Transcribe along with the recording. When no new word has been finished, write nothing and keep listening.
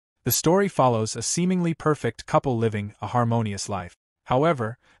The story follows a seemingly perfect couple living a harmonious life.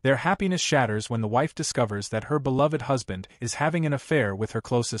 However, their happiness shatters when the wife discovers that her beloved husband is having an affair with her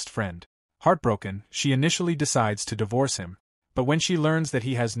closest friend. Heartbroken, she initially decides to divorce him. But when she learns that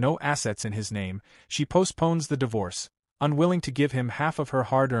he has no assets in his name, she postpones the divorce, unwilling to give him half of her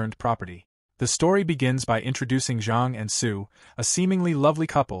hard-earned property. The story begins by introducing Zhang and Sue, a seemingly lovely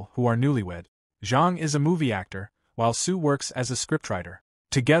couple who are newlywed. Zhang is a movie actor, while Sue works as a scriptwriter.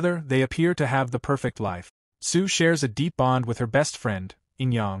 Together, they appear to have the perfect life. Sue shares a deep bond with her best friend,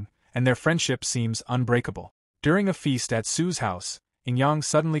 In-yang, and their friendship seems unbreakable. During a feast at Sue's house, In-yang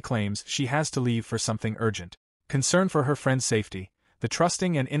suddenly claims she has to leave for something urgent. Concerned for her friend's safety, the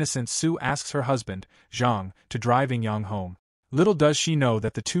trusting and innocent Sue asks her husband, Zhang, to drive In-yang home. Little does she know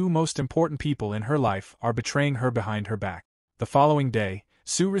that the two most important people in her life are betraying her behind her back. The following day,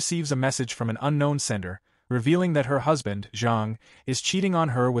 Sue receives a message from an unknown sender, revealing that her husband, Zhang, is cheating on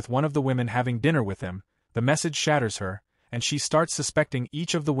her with one of the women having dinner with him. The message shatters her, and she starts suspecting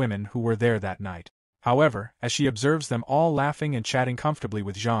each of the women who were there that night. However, as she observes them all laughing and chatting comfortably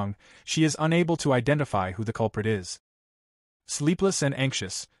with Zhang, she is unable to identify who the culprit is. Sleepless and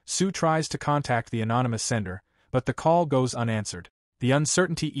anxious, Sue tries to contact the anonymous sender, but the call goes unanswered. The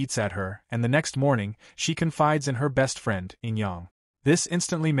uncertainty eats at her, and the next morning, she confides in her best friend, In-yang. This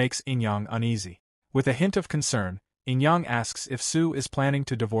instantly In-yang uneasy. With a hint of concern, In-yang asks if Sue is planning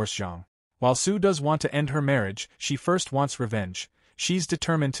to divorce Zhang. While Sue does want to end her marriage, she first wants revenge. She's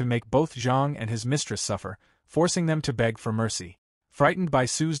determined to make both Zhang and his mistress suffer, forcing them to beg for mercy. Frightened by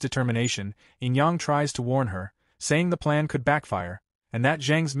Sue's determination, In-yang tries to warn her, saying the plan could backfire, and that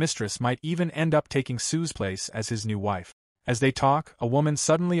Zhang's mistress might even end up taking Sue's place as his new wife. As they talk, a woman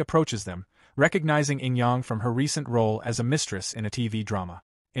suddenly approaches them, recognizing In-yang from her recent role as a mistress in a TV drama.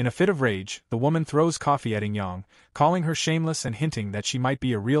 In a fit of rage, the woman throws coffee at In-yang, calling her shameless and hinting that she might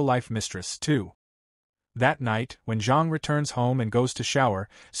be a real-life mistress, too. That night, when Zhang returns home and goes to shower,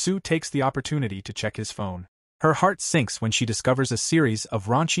 Sue takes the opportunity to check his phone. Her heart sinks when she discovers a series of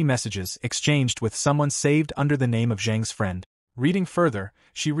raunchy messages exchanged with someone saved under the name of Zhang's friend. Reading further,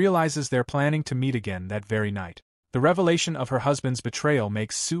 she realizes they're planning to meet again that very night. The revelation of her husband's betrayal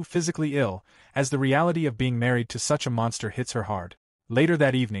makes Sue physically ill, as the reality of being married to such a monster hits her hard. Later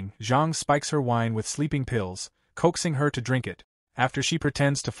that evening, Zhang spikes her wine with sleeping pills, coaxing her to drink it. After she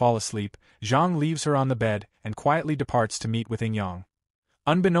pretends to fall asleep, Zhang leaves her on the bed and quietly departs to meet with In-yang.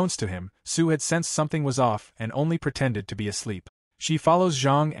 Unbeknownst to him, Sue had sensed something was off and only pretended to be asleep. She follows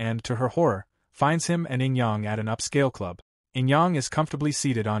Zhang and, to her horror, finds him and In-yang at an upscale club. In-yang is comfortably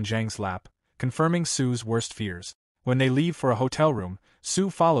seated on Zhang's lap, confirming Sue's worst fears. When they leave for a hotel room, Sue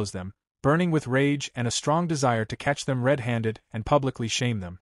follows them, burning with rage and a strong desire to catch them red-handed and publicly shame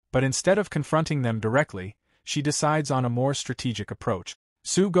them. But instead of confronting them directly, she decides on a more strategic approach.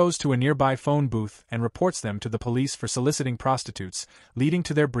 Sue goes to a nearby phone booth and reports them to the police for soliciting prostitutes, leading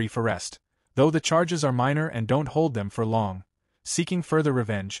to their brief arrest. Though the charges are minor and don't hold them for long. Seeking further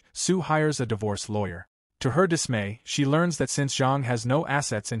revenge, Sue hires a divorce lawyer. To her dismay, she learns that since Zhang has no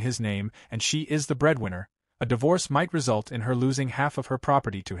assets in his name and she is the breadwinner, a divorce might result in her losing half of her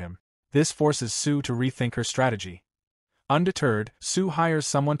property to him. This forces Sue to rethink her strategy. Undeterred, Sue hires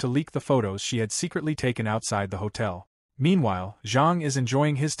someone to leak the photos she had secretly taken outside the hotel. Meanwhile, Zhang is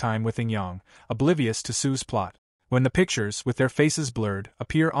enjoying his time with In-yang, oblivious to Sue's plot. When the pictures, with their faces blurred,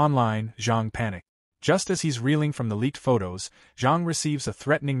 appear online, Zhang panics. Just as he's reeling from the leaked photos, Zhang receives a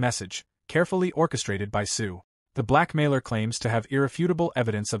threatening message, carefully orchestrated by Sue. The blackmailer claims to have irrefutable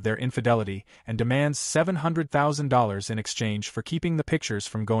evidence of their infidelity and demands $700,000 in exchange for keeping the pictures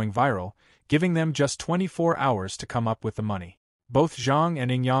from going viral, giving them just 24 hours to come up with the money. Both Zhang and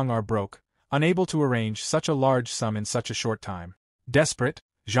In-yang are broke, unable to arrange such a large sum in such a short time. Desperate,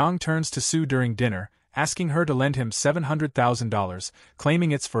 Zhang turns to Sue during dinner, asking her to lend him $700,000,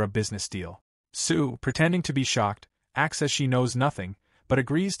 claiming it's for a business deal. Sue, pretending to be shocked, acts as she knows nothing, but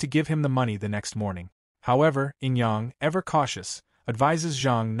agrees to give him the money the next morning. However, In-yang, ever cautious, advises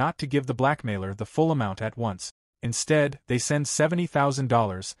Zhang not to give the blackmailer the full amount at once. Instead, they send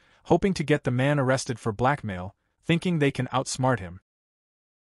 $70,000, hoping to get the man arrested for blackmail, thinking they can outsmart him.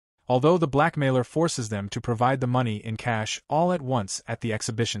 Although the blackmailer forces them to provide the money in cash all at once at the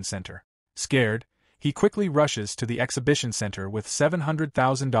exhibition center. Scared, he quickly rushes to the exhibition center with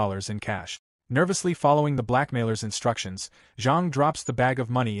 $700,000 in cash. Nervously following the blackmailer's instructions, Zhang drops the bag of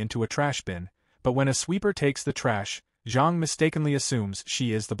money into a trash bin, but when a sweeper takes the trash, Zhang mistakenly assumes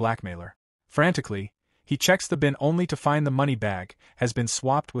she is the blackmailer. Frantically, he checks the bin only to find the money bag has been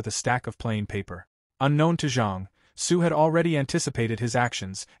swapped with a stack of plain paper. Unknown to Zhang, Sue had already anticipated his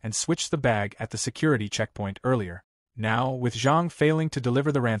actions and switched the bag at the security checkpoint earlier. Now, with Zhang failing to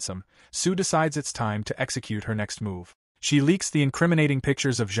deliver the ransom, Su decides it's time to execute her next move. She leaks the incriminating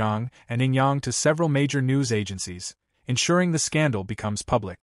pictures of Zhang and Yin-yang to several major news agencies, ensuring the scandal becomes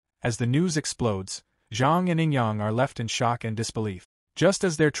public. As the news explodes, Zhang and Yin-yang are left in shock and disbelief. Just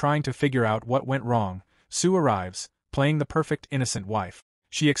as they're trying to figure out what went wrong, Su arrives, playing the perfect innocent wife.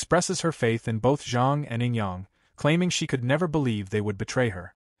 She expresses her faith in both Zhang and Yin-yang, claiming she could never believe they would betray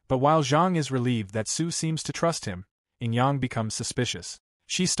her. But while Zhang is relieved that Su seems to trust him, Yin-yang becomes suspicious.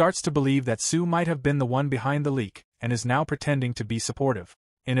 She starts to believe that Su might have been the one behind the leak, and is now pretending to be supportive.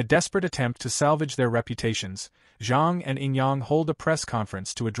 In a desperate attempt to salvage their reputations, Zhang and Yin-yang hold a press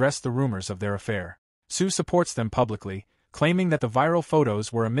conference to address the rumors of their affair. Su supports them publicly, claiming that the viral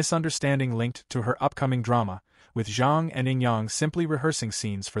photos were a misunderstanding linked to her upcoming drama, with Zhang and Yin-yang simply rehearsing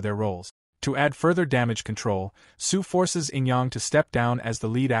scenes for their roles. To add further damage control, Su forces Yin-yang to step down as the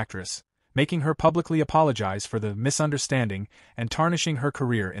lead actress, making her publicly apologize for the misunderstanding and tarnishing her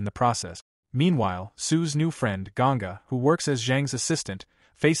career in the process. Meanwhile, Su's new friend, Ganga, who works as Zhang's assistant,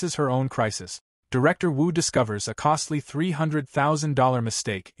 faces her own crisis. Director Wu discovers a costly $300,000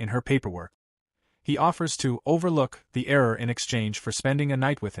 mistake in her paperwork. He offers to overlook the error in exchange for spending a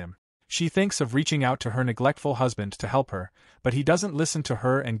night with him. She thinks of reaching out to her neglectful husband to help her, but he doesn't listen to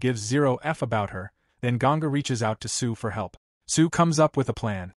her and gives 0 about her. Then Ganga reaches out to Su for help. Su comes up with a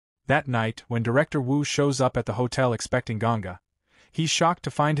plan. That night, when Director Wu shows up at the hotel expecting Ganga, he's shocked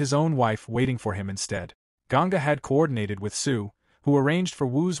to find his own wife waiting for him instead. Ganga had coordinated with Su, who arranged for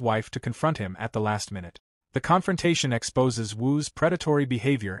Wu's wife to confront him at the last minute. The confrontation exposes Wu's predatory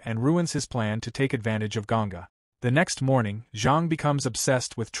behavior and ruins his plan to take advantage of Ganga. The next morning, Zhang becomes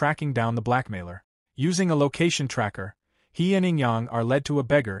obsessed with tracking down the blackmailer. Using a location tracker, he and Yin-yang are led to a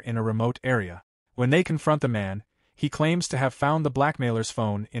beggar in a remote area. When they confront the man, he claims to have found the blackmailer's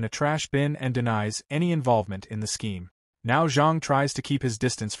phone in a trash bin and denies any involvement in the scheme. Now Zhang tries to keep his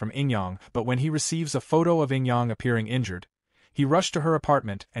distance from Yin-yang, but when he receives a photo of Yin-yang appearing injured, he rushes to her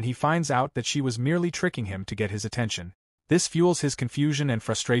apartment and he finds out that she was merely tricking him to get his attention. This fuels his confusion and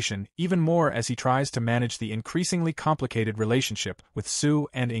frustration even more as he tries to manage the increasingly complicated relationship with Su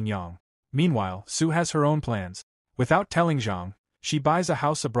and Yin-yang. Meanwhile, Su has her own plans. Without telling Zhang, she buys a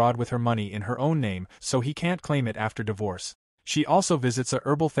house abroad with her money in her own name so he can't claim it after divorce. She also visits a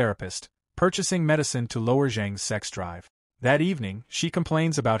herbal therapist, purchasing medicine to lower Zhang's sex drive. That evening, she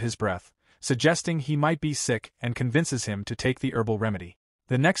complains about his breath, suggesting he might be sick and convinces him to take the herbal remedy.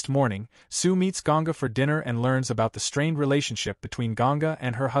 The next morning, Su meets Ganga for dinner and learns about the strained relationship between Ganga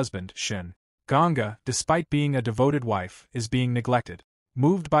and her husband, Shin. Ganga, despite being a devoted wife, is being neglected.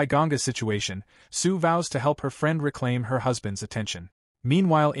 Moved by Ganga's situation, Su vows to help her friend reclaim her husband's attention.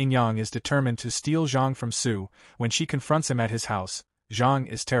 Meanwhile, Yin-yang is determined to steal Zhang from Su. When she confronts him at his house, Zhang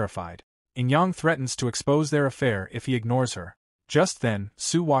is terrified. Yin-yang threatens to expose their affair if he ignores her. Just then,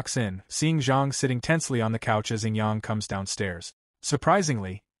 Su walks in, seeing Zhang sitting tensely on the couch as Yin-yang comes downstairs.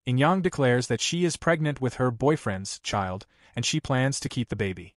 Surprisingly, Yin-yang declares that she is pregnant with her boyfriend's child, and she plans to keep the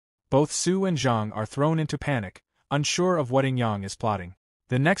baby. Both Su and Zhang are thrown into panic, unsure of what Yin-yang is plotting.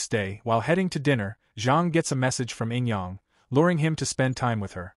 The next day, while heading to dinner, Zhang gets a message from Yin-yang, luring him to spend time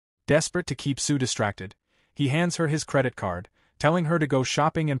with her. Desperate to keep Su distracted, he hands her his credit card, telling her to go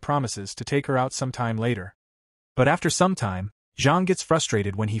shopping and promises to take her out sometime later. But after some time, Zhang gets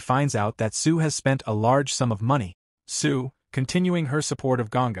frustrated when he finds out that Su has spent a large sum of money. Su, continuing her support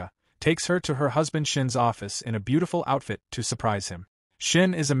of Ganga, takes her to her husband Shin's office in a beautiful outfit to surprise him.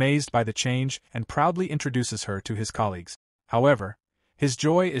 Shin is amazed by the change and proudly introduces her to his colleagues. However, his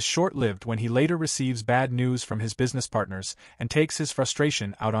joy is short-lived when he later receives bad news from his business partners and takes his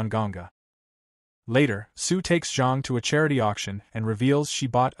frustration out on Ganga. Later, Su takes Zhang to a charity auction and reveals she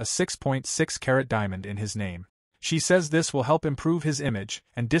bought a 6.6-carat diamond in his name. She says this will help improve his image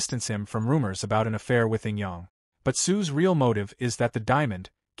and distance him from rumors about an affair with Yin-yang. But Su's real motive is that the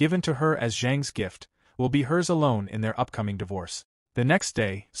diamond, given to her as Zhang's gift, will be hers alone in their upcoming divorce. The next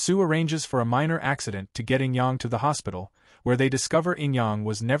day, Su arranges for a minor accident to get Yin-yang to the hospital, where they discover Yin-yang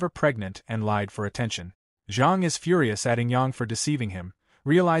was never pregnant and lied for attention. Zhang is furious at Yin-yang for deceiving him,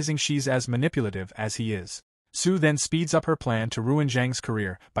 realizing she's as manipulative as he is. Su then speeds up her plan to ruin Zhang's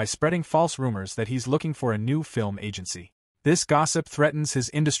career by spreading false rumors that he's looking for a new film agency. This gossip threatens his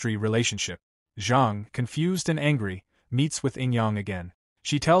industry relationship. Zhang, confused and angry, meets with Yin-yang again.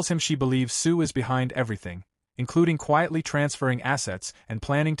 She tells him she believes Su is behind everything, including quietly transferring assets and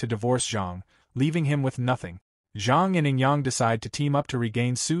planning to divorce Zhang, leaving him with nothing. Zhang and Yin-yang decide to team up to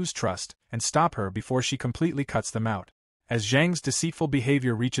regain Su's trust and stop her before she completely cuts them out. As Zhang's deceitful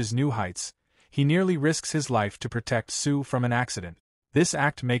behavior reaches new heights, he nearly risks his life to protect Su from an accident. This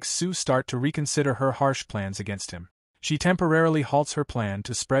act makes Su start to reconsider her harsh plans against him. She temporarily halts her plan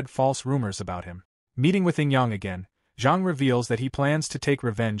to spread false rumors about him. Meeting with In-young again, Zhang reveals that he plans to take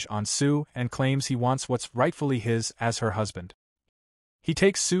revenge on Sue and claims he wants what's rightfully his as her husband. He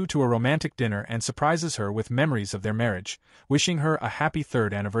takes Sue to a romantic dinner and surprises her with memories of their marriage, wishing her a happy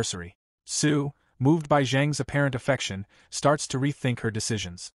third anniversary. Sue, moved by Zhang's apparent affection, starts to rethink her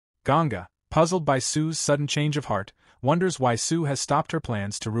decisions. Ganga, puzzled by Sue's sudden change of heart, wonders why Sue has stopped her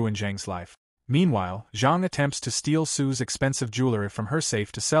plans to ruin Zhang's life. Meanwhile, Zhang attempts to steal Sue's expensive jewelry from her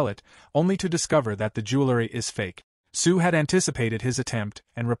safe to sell it, only to discover that the jewelry is fake. Sue had anticipated his attempt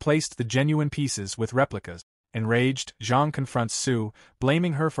and replaced the genuine pieces with replicas. Enraged, Zhang confronts Sue,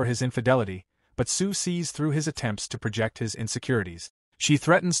 blaming her for his infidelity, but Sue sees through his attempts to project his insecurities. She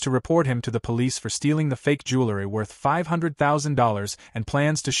threatens to report him to the police for stealing the fake jewelry worth $500,000 and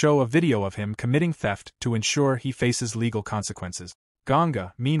plans to show a video of him committing theft to ensure he faces legal consequences.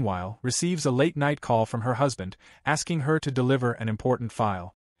 Ganga, meanwhile, receives a late-night call from her husband, asking her to deliver an important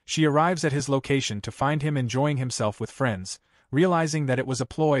file. She arrives at his location to find him enjoying himself with friends, realizing that it was a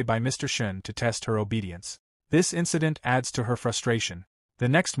ploy by Mr. Shen to test her obedience. This incident adds to her frustration. The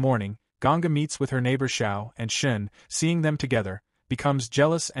next morning, Ganga meets with her neighbors Xiao and Shen, seeing them together, becomes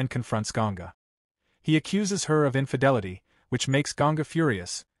jealous and confronts Ganga. He accuses her of infidelity, which makes Ganga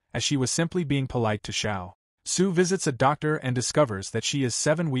furious, as she was simply being polite to Xiao. Sue visits a doctor and discovers that she is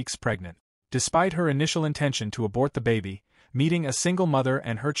 7 weeks pregnant. Despite her initial intention to abort the baby, meeting a single mother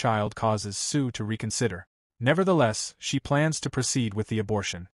and her child causes Sue to reconsider. Nevertheless, she plans to proceed with the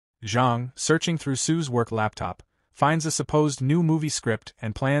abortion. Zhang, searching through Sue's work laptop, finds a supposed new movie script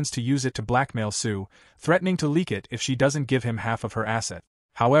and plans to use it to blackmail Sue, threatening to leak it if she doesn't give him half of her asset.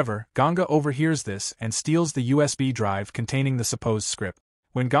 However, Ganga overhears this and steals the USB drive containing the supposed script.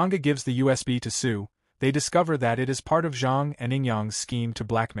 When Ganga gives the USB to Sue, they discover that it is part of Zhang and In-young's scheme to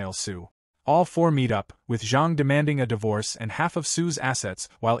blackmail Sue. All four meet up, with Zhang demanding a divorce and half of Sue's assets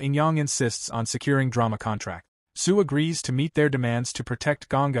while In-young insists on securing drama contract. Sue agrees to meet their demands to protect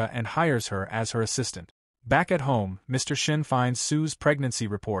Ganga and hires her as her assistant. Back at home, Mr. Shin finds Sue's pregnancy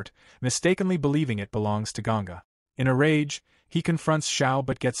report, mistakenly believing it belongs to Ganga. In a rage, he confronts Xiao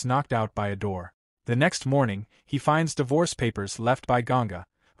but gets knocked out by a door. The next morning, he finds divorce papers left by Ganga,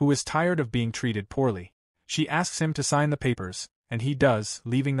 who is tired of being treated poorly. She asks him to sign the papers, and he does,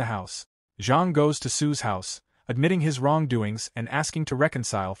 leaving the house. Zhang goes to Sue's house, admitting his wrongdoings and asking to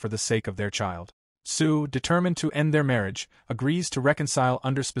reconcile for the sake of their child. Sue, determined to end their marriage, agrees to reconcile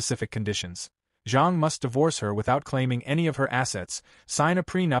under specific conditions. Zhang must divorce her without claiming any of her assets, sign a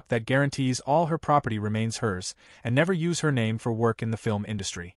prenup that guarantees all her property remains hers, and never use her name for work in the film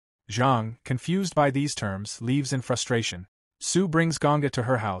industry. Zhang, confused by these terms, leaves in frustration. Sue brings Ganga to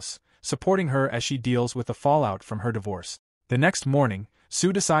her house, supporting her as she deals with the fallout from her divorce. The next morning,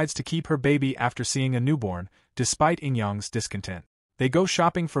 Sue decides to keep her baby after seeing a newborn, despite In-young's discontent. They go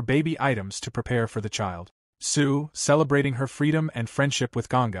shopping for baby items to prepare for the child. Sue, celebrating her freedom and friendship with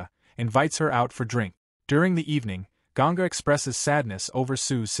Ganga, invites her out for drink. During the evening, Ganga expresses sadness over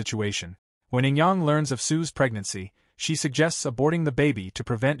Sue's situation. When In-young learns of Sue's pregnancy, she suggests aborting the baby to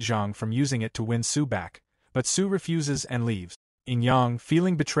prevent Zhang from using it to win Sue back, but Sue refuses and leaves. In-young,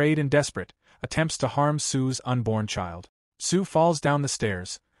 feeling betrayed and desperate, attempts to harm Sue's unborn child. Sue falls down the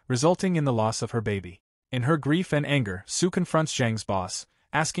stairs, resulting in the loss of her baby. In her grief and anger, Sue confronts Zhang's boss,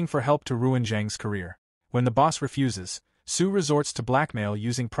 asking for help to ruin Zhang's career. When the boss refuses, Sue resorts to blackmail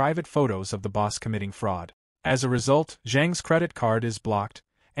using private photos of the boss committing fraud. As a result, Zhang's credit card is blocked,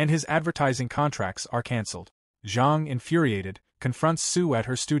 and his advertising contracts are cancelled. Zhang, infuriated, confronts Sue at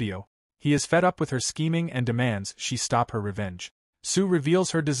her studio. He is fed up with her scheming and demands she stop her revenge. Sue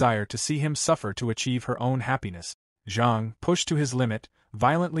reveals her desire to see him suffer to achieve her own happiness. Zhang, pushed to his limit,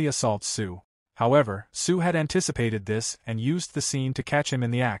 violently assaults Sue. However, Sue had anticipated this and used the scene to catch him in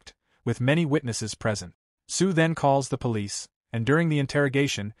the act, with many witnesses present. Sue then calls the police, and during the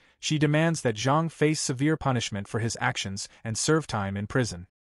interrogation, she demands that Zhang face severe punishment for his actions and serve time in prison.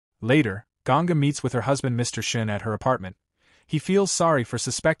 Later, Ganga meets with her husband Mr. Shin at her apartment. He feels sorry for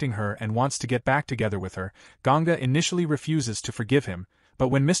suspecting her and wants to get back together with her. Ganga initially refuses to forgive him, but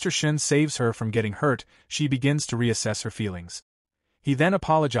when Mr. Shin saves her from getting hurt, she begins to reassess her feelings. He then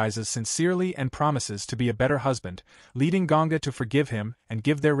apologizes sincerely and promises to be a better husband, leading Ganga to forgive him and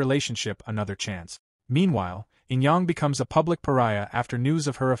give their relationship another chance. Meanwhile, In-young becomes a public pariah after news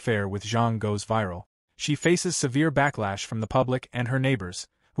of her affair with Zhang goes viral. She faces severe backlash from the public and her neighbors,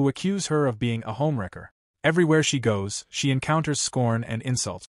 who accuse her of being a homewrecker. Everywhere she goes, she encounters scorn and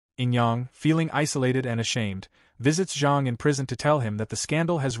insult. In-young, feeling isolated and ashamed, visits Zhang in prison to tell him that the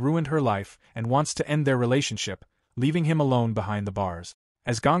scandal has ruined her life and wants to end their relationship, leaving him alone behind the bars.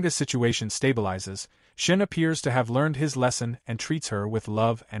 As Ganga's situation stabilizes, Shin appears to have learned his lesson and treats her with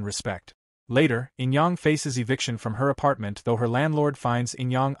love and respect. Later, In-young faces eviction from her apartment, though her landlord finds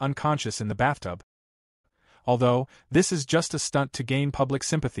In-young unconscious in the bathtub. Although, this is just a stunt to gain public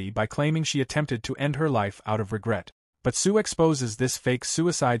sympathy by claiming she attempted to end her life out of regret. But Sue exposes this fake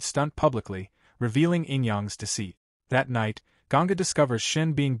suicide stunt publicly, revealing In-young's deceit. That night, Ganga discovers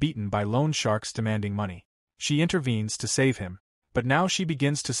Shin being beaten by loan sharks demanding money. She intervenes to save him, but now she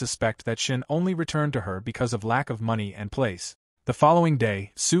begins to suspect that Shin only returned to her because of lack of money and place. The following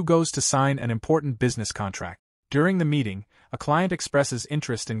day, Sue goes to sign an important business contract. During the meeting, a client expresses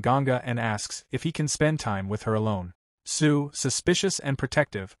interest in Ganga and asks if he can spend time with her alone. Sue, suspicious and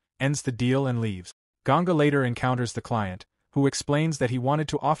protective, ends the deal and leaves. Ganga later encounters the client, who explains that he wanted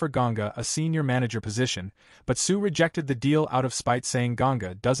to offer Ganga a senior manager position, but Sue rejected the deal out of spite, saying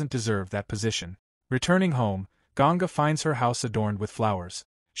Ganga doesn't deserve that position. Returning home, Ganga finds her house adorned with flowers.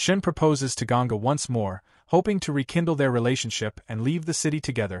 Shin proposes to Ganga once more, hoping to rekindle their relationship and leave the city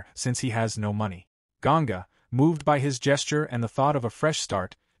together since he has no money. Ganga, moved by his gesture and the thought of a fresh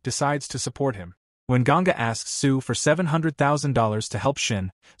start, decides to support him. When Ganga asks Sue for $700,000 to help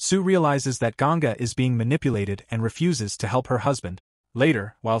Shin, Sue realizes that Ganga is being manipulated and refuses to help her husband.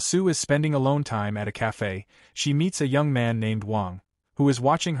 Later, while Sue is spending alone time at a cafe, she meets a young man named Wang, who is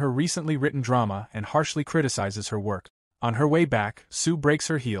watching her recently written drama and harshly criticizes her work. On her way back, Sue breaks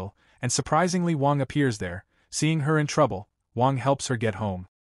her heel, and surprisingly Wang appears there. Seeing her in trouble, Wang helps her get home.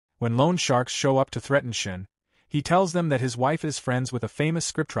 When loan sharks show up to threaten Shin, he tells them that his wife is friends with a famous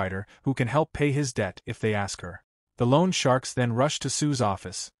scriptwriter who can help pay his debt if they ask her. The loan sharks then rush to Sue's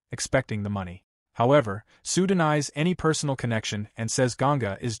office, expecting the money. However, Sue denies any personal connection and says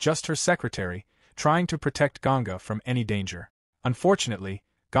Ganga is just her secretary, trying to protect Ganga from any danger. Unfortunately,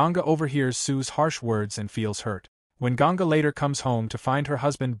 Ganga overhears Sue's harsh words and feels hurt. When Ganga later comes home to find her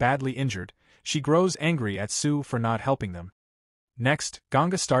husband badly injured, she grows angry at Sue for not helping them. Next,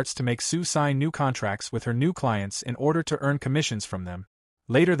 Ganga starts to make Sue sign new contracts with her new clients in order to earn commissions from them.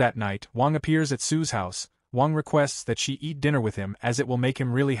 Later that night, Wang appears at Sue's house. Wang requests that she eat dinner with him as it will make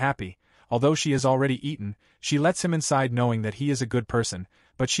him really happy. Although she has already eaten, she lets him inside knowing that he is a good person,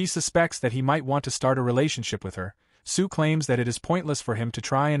 but she suspects that he might want to start a relationship with her. Sue claims that it is pointless for him to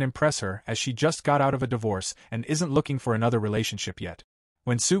try and impress her as she just got out of a divorce and isn't looking for another relationship yet.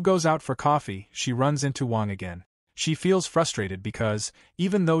 When Sue goes out for coffee, she runs into Wang again. She feels frustrated because,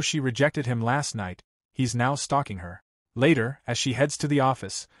 even though she rejected him last night, he's now stalking her. Later, as she heads to the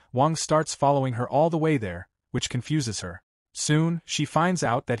office, Wang starts following her all the way there, which confuses her. Soon, she finds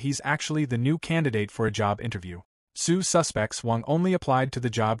out that he's actually the new candidate for a job interview. Sue suspects Wang only applied to the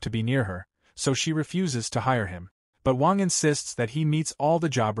job to be near her, so she refuses to hire him. But Wang insists that he meets all the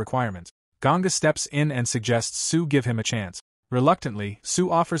job requirements. Ganga steps in and suggests Sue give him a chance. Reluctantly, Sue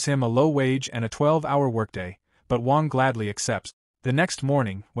offers him a low wage and a 12-hour workday, but Wang gladly accepts. The next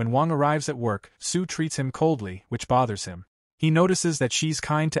morning, when Wang arrives at work, Sue treats him coldly, which bothers him. He notices that she's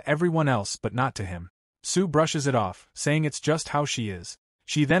kind to everyone else but not to him. Sue brushes it off, saying it's just how she is.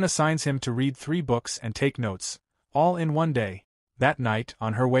 She then assigns him to read 3 books and take notes, all in one day. That night,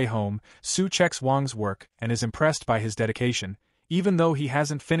 on her way home, Sue checks Wang's work and is impressed by his dedication, even though he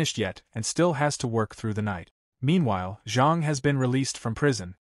hasn't finished yet and still has to work through the night. Meanwhile, Zhang has been released from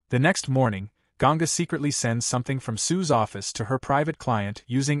prison. The next morning, Ganga secretly sends something from Sue's office to her private client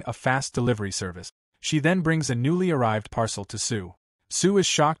using a fast delivery service. She then brings a newly arrived parcel to Sue. Sue is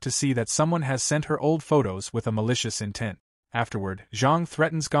shocked to see that someone has sent her old photos with a malicious intent. Afterward, Zhang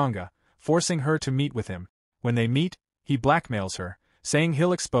threatens Ganga, forcing her to meet with him. When they meet, he blackmails her, saying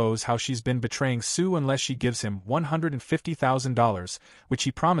he'll expose how she's been betraying Sue unless she gives him $150,000, which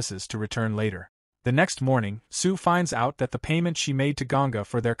he promises to return later. The next morning, Sue finds out that the payment she made to Ganga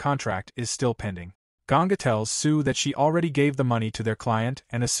for their contract is still pending. Ganga tells Sue that she already gave the money to their client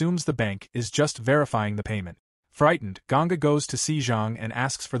and assumes the bank is just verifying the payment. Frightened, Ganga goes to see Zhang and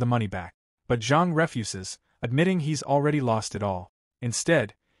asks for the money back. But Zhang refuses, admitting he's already lost it all.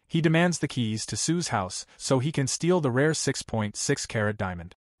 Instead, he demands the keys to Sue's house so he can steal the rare 6.6-carat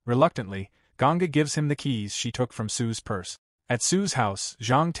diamond. Reluctantly, Ganga gives him the keys she took from Sue's purse. At Sue's house,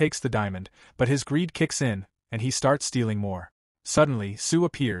 Zhang takes the diamond, but his greed kicks in, and he starts stealing more. Suddenly, Sue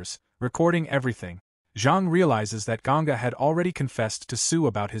appears, recording everything. Zhang realizes that Ganga had already confessed to Sue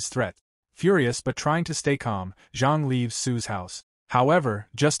about his threat. Furious but trying to stay calm, Zhang leaves Sue's house. However,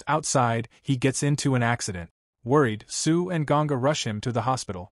 just outside, he gets into an accident. Worried, Sue and Ganga rush him to the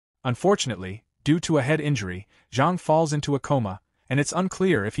hospital. Unfortunately, due to a head injury, Zhang falls into a coma, and it's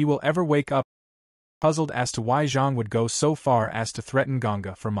unclear if he will ever wake up. Puzzled as to why Zhang would go so far as to threaten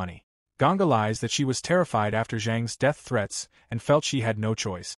Ganga for money. Ganga lies that she was terrified after Zhang's death threats and felt she had no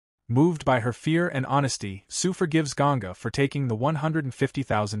choice. Moved by her fear and honesty, Sue forgives Ganga for taking the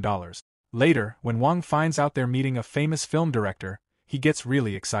 $150,000. Later, when Wang finds out they're meeting a famous film director, he gets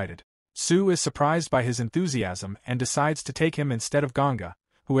really excited. Sue is surprised by his enthusiasm and decides to take him instead of Ganga,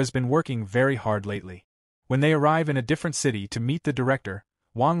 who has been working very hard lately. When they arrive in a different city to meet the director,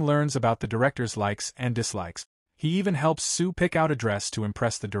 Wang learns about the director's likes and dislikes. He even helps Sue pick out a dress to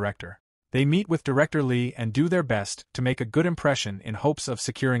impress the director. They meet with Director Lee and do their best to make a good impression in hopes of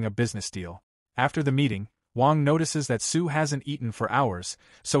securing a business deal. After the meeting, Wang notices that Sue hasn't eaten for hours,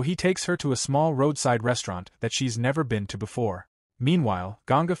 so he takes her to a small roadside restaurant that she's never been to before. Meanwhile,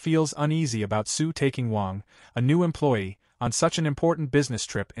 Ganga feels uneasy about Sue taking Wang, a new employee, on such an important business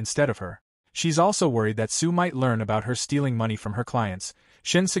trip instead of her. She's also worried that Sue might learn about her stealing money from her clients.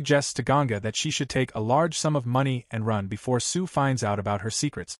 Shin suggests to Ganga that she should take a large sum of money and run before Sue finds out about her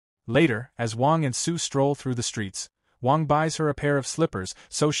secrets. Later, as Wang and Sue stroll through the streets, Wang buys her a pair of slippers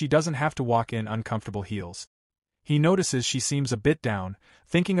so she doesn't have to walk in uncomfortable heels. He notices she seems a bit down,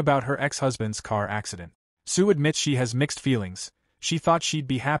 thinking about her ex-husband's car accident. Sue admits she has mixed feelings. She thought she'd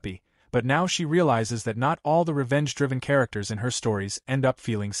be happy, but now she realizes that not all the revenge-driven characters in her stories end up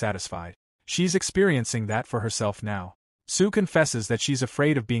feeling satisfied. She's experiencing that for herself now. Sue confesses that she's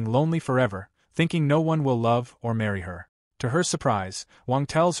afraid of being lonely forever, thinking no one will love or marry her. To her surprise, Wang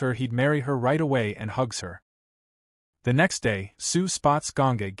tells her he'd marry her right away and hugs her. The next day, Sue spots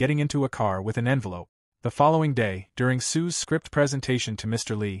Ganga getting into a car with an envelope. The following day, during Sue's script presentation to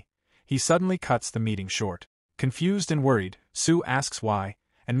Mr. Lee, he suddenly cuts the meeting short. Confused and worried, Sue asks why,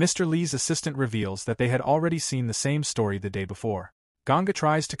 and Mr. Lee's assistant reveals that they had already seen the same story the day before. Ganga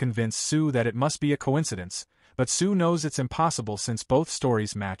tries to convince Sue that it must be a coincidence, but Sue knows it's impossible since both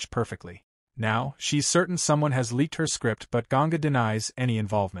stories match perfectly. Now, she's certain someone has leaked her script, but Ganga denies any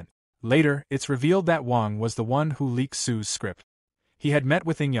involvement. Later, it's revealed that Wang was the one who leaked Sue's script. He had met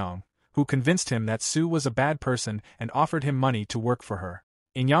with In-young, who convinced him that Sue was a bad person and offered him money to work for her.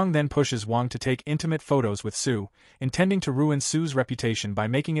 In-young then pushes Wang to take intimate photos with Sue, intending to ruin Sue's reputation by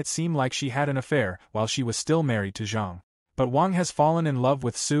making it seem like she had an affair while she was still married to Zhang. But Wang has fallen in love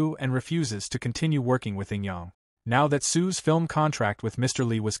with Sue and refuses to continue working with In-young. Now that Sue's film contract with Mr.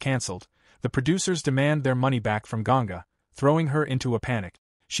 Lee was cancelled, the producers demand their money back from Ganga, throwing her into a panic.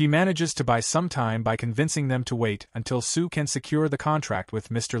 She manages to buy some time by convincing them to wait until Sue can secure the contract with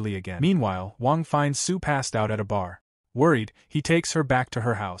Mr. Lee again. Meanwhile, Wang finds Sue passed out at a bar. Worried, he takes her back to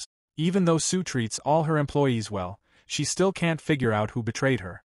her house. Even though Sue treats all her employees well, she still can't figure out who betrayed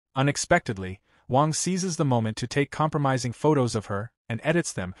her. Unexpectedly, Wang seizes the moment to take compromising photos of her and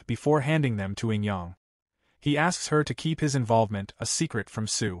edits them before handing them to In-young. He asks her to keep his involvement a secret from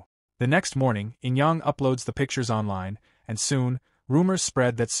Sue. The next morning, In-young uploads the pictures online, and soon, rumors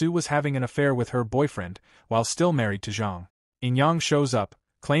spread that Sue was having an affair with her boyfriend while still married to Zhang. In-young shows up,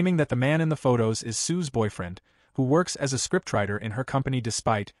 claiming that the man in the photos is Sue's boyfriend, who works as a scriptwriter in her company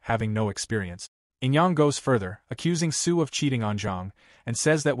despite having no experience. In-young goes further, accusing Sue of cheating on Zhang, and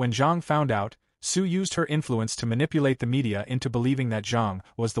says that when Zhang found out, Sue used her influence to manipulate the media into believing that Zhang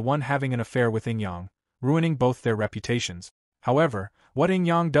was the one having an affair with In-young, ruining both their reputations. However, what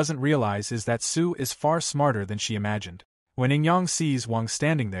In-young doesn't realize is that Sue is far smarter than she imagined. When In-young sees Wang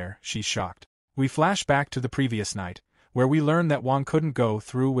standing there, she's shocked. We flash back to the previous night, where we learn that Wang couldn't go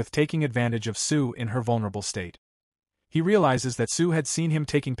through with taking advantage of Sue in her vulnerable state. He realizes that Sue had seen him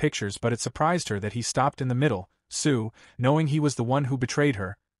taking pictures, but it surprised her that he stopped in the middle. Sue, knowing he was the one who betrayed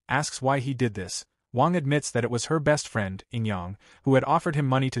her, asks why he did this. Wang admits that it was her best friend, In-young, who had offered him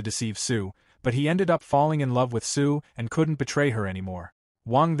money to deceive Sue, but he ended up falling in love with Sue and couldn't betray her anymore.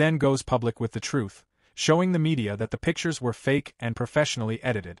 Wang then goes public with the truth, showing the media that the pictures were fake and professionally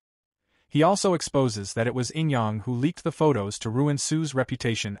edited. He also exposes that it was In-young who leaked the photos to ruin Sue's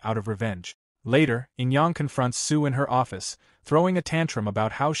reputation out of revenge. Later, In-young confronts Sue in her office, throwing a tantrum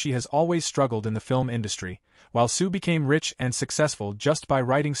about how she has always struggled in the film industry, while Sue became rich and successful just by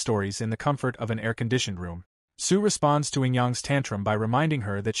writing stories in the comfort of an air-conditioned room. Sue responds to In-young's tantrum by reminding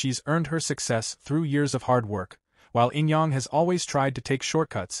her that she's earned her success through years of hard work, while In-young has always tried to take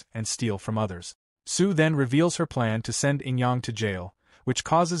shortcuts and steal from others. Sue then reveals her plan to send In-young to jail, which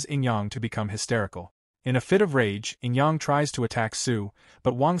causes In-young to become hysterical. In a fit of rage, In-young tries to attack Sue,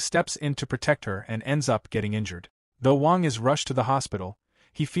 but Wang steps in to protect her and ends up getting injured. Though Wang is rushed to the hospital,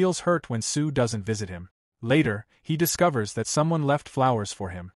 he feels hurt when Sue doesn't visit him. Later, he discovers that someone left flowers for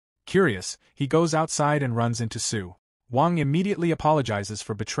him. Curious, he goes outside and runs into Sue. Wang immediately apologizes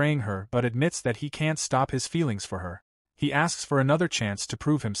for betraying her but admits that he can't stop his feelings for her. He asks for another chance to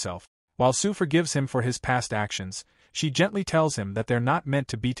prove himself. While Sue forgives him for his past actions, she gently tells him that they're not meant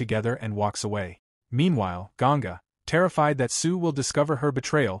to be together and walks away. Meanwhile, Ganga, terrified that Sue will discover her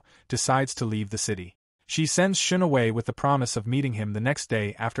betrayal, decides to leave the city. She sends Shun away with the promise of meeting him the next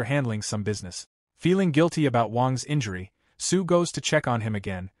day after handling some business. Feeling guilty about Wang's injury, Sue goes to check on him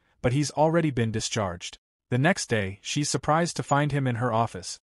again, but he's already been discharged. The next day, she's surprised to find him in her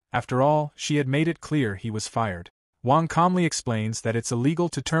office. After all, she had made it clear he was fired. Wang calmly explains that it's illegal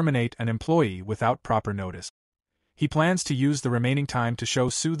to terminate an employee without proper notice. He plans to use the remaining time to show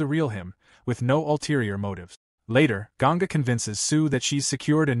Sue the real him, with no ulterior motives. Later, Ganga convinces Sue that she's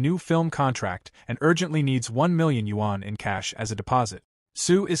secured a new film contract and urgently needs 1 million yuan in cash as a deposit.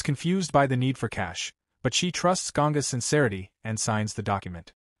 Sue is confused by the need for cash, but she trusts Ganga's sincerity and signs the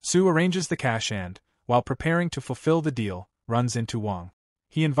document. Sue arranges the cash and, while preparing to fulfill the deal, runs into Wang.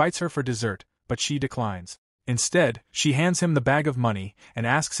 He invites her for dessert, but she declines. Instead, she hands him the bag of money and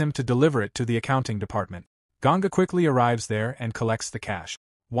asks him to deliver it to the accounting department. Ganga quickly arrives there and collects the cash.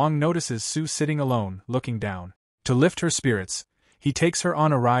 Wang notices Sue sitting alone, looking down. To lift her spirits, he takes her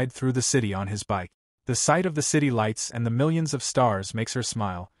on a ride through the city on his bike. The sight of the city lights and the millions of stars makes her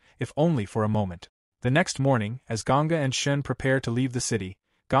smile, if only for a moment. The next morning, as Ganga and Shen prepare to leave the city,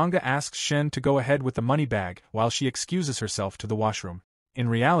 Ganga asks Shen to go ahead with the money bag while she excuses herself to the washroom. In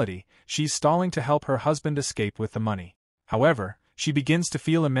reality, she's stalling to help her husband escape with the money. However, she begins to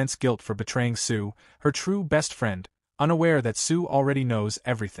feel immense guilt for betraying Sue, her true best friend, unaware that Sue already knows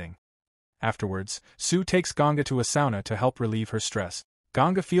everything. Afterwards, Sue takes Ganga to a sauna to help relieve her stress.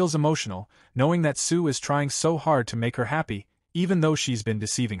 Ganga feels emotional, knowing that Sue is trying so hard to make her happy, even though she's been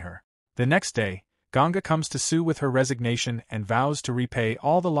deceiving her. The next day, Ganga comes to Sue with her resignation and vows to repay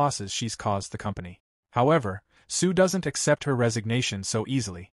all the losses she's caused the company. However, Sue doesn't accept her resignation so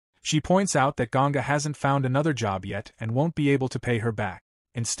easily. She points out that Ganga hasn't found another job yet and won't be able to pay her back.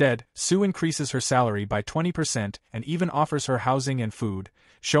 Instead, Sue increases her salary by 20% and even offers her housing and food,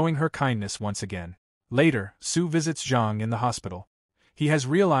 showing her kindness once again. Later, Sue visits Zhang in the hospital. He has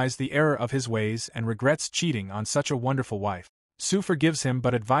realized the error of his ways and regrets cheating on such a wonderful wife. Sue forgives him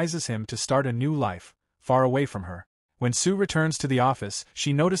but advises him to start a new life, far away from her. When Sue returns to the office,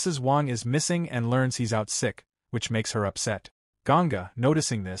 she notices Wang is missing and learns he's out sick, which makes her upset. Ganga,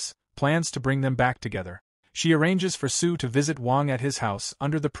 noticing this, plans to bring them back together. She arranges for Sue to visit Wang at his house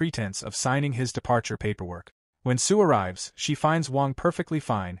under the pretense of signing his departure paperwork. When Sue arrives, she finds Wang perfectly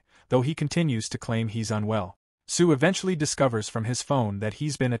fine, though he continues to claim he's unwell. Sue eventually discovers from his phone that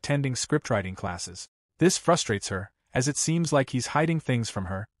he's been attending scriptwriting classes. This frustrates her, as it seems like he's hiding things from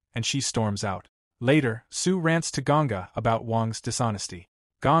her, and she storms out. Later, Sue rants to Ganga about Wang's dishonesty.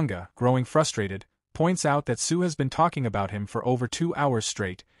 Ganga, growing frustrated, points out that Sue has been talking about him for over 2 hours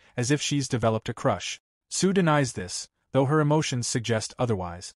straight, as if she's developed a crush. Sue denies this, though her emotions suggest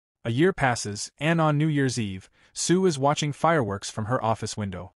otherwise. A year passes, and on New Year's Eve, Sue is watching fireworks from her office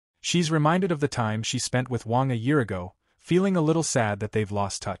window. She's reminded of the time she spent with Wang a year ago, feeling a little sad that they've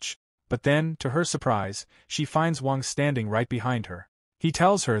lost touch. But then, to her surprise, she finds Wang standing right behind her. He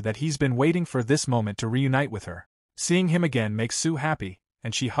tells her that he's been waiting for this moment to reunite with her. Seeing him again makes Sue happy,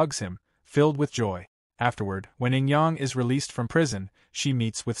 and she hugs him, filled with joy. Afterward, when Yang is released from prison, she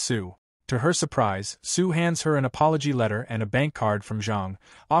meets with Sue. To her surprise, Sue hands her an apology letter and a bank card from Zhang,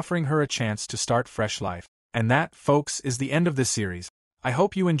 offering her a chance to start fresh life. And that, folks, is the end of this series. I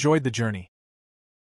hope you enjoyed the journey.